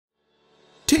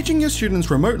Teaching your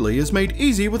students remotely is made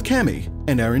easy with Kami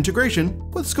and our integration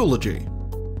with Schoology.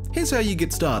 Here's how you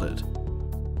get started.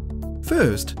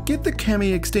 First, get the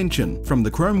Kami extension from the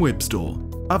Chrome Web Store.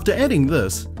 After adding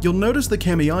this, you'll notice the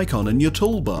Kami icon in your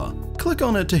toolbar. Click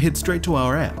on it to head straight to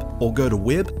our app, or go to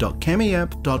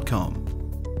web.kamiapp.com.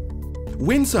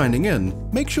 When signing in,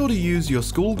 make sure to use your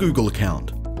school Google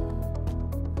account.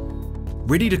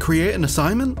 Ready to create an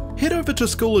assignment? Head over to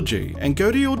Schoology and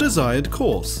go to your desired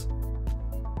course.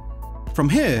 From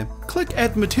here, click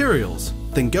Add Materials,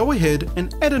 then go ahead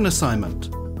and add an assignment.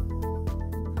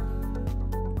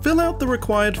 Fill out the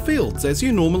required fields as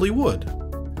you normally would.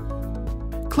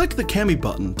 Click the Kami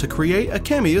button to create a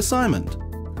Kami assignment.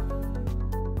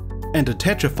 And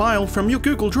attach a file from your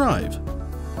Google Drive.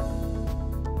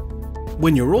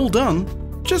 When you're all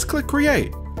done, just click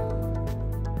Create.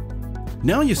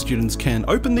 Now your students can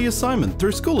open the assignment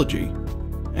through Schoology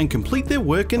and complete their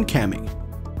work in Kami.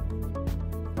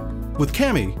 With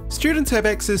Kami, students have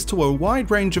access to a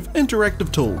wide range of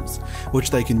interactive tools,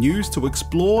 which they can use to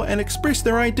explore and express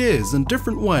their ideas in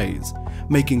different ways,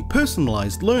 making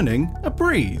personalized learning a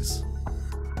breeze.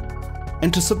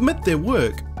 And to submit their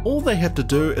work, all they have to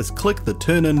do is click the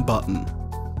Turn In button.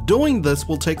 Doing this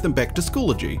will take them back to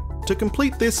Schoology to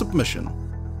complete their submission.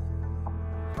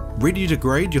 Ready to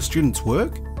grade your students'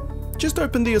 work? Just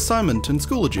open the assignment in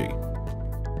Schoology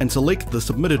and select the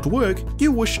submitted work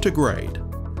you wish to grade.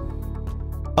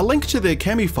 A link to their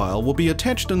Kami file will be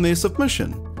attached in their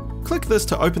submission. Click this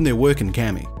to open their work in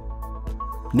Kami.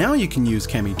 Now you can use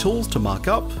Kami tools to mark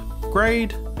up,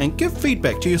 grade, and give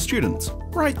feedback to your students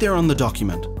right there on the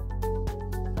document.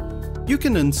 You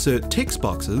can insert text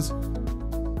boxes,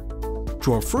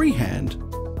 draw freehand,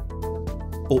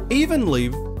 or even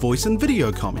leave voice and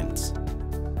video comments.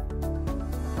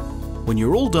 When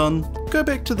you're all done, go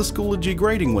back to the Schoology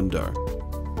grading window.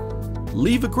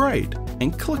 Leave a grade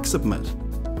and click Submit.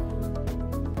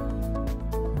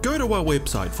 Go to our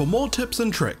website for more tips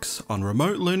and tricks on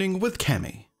remote learning with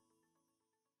Kami.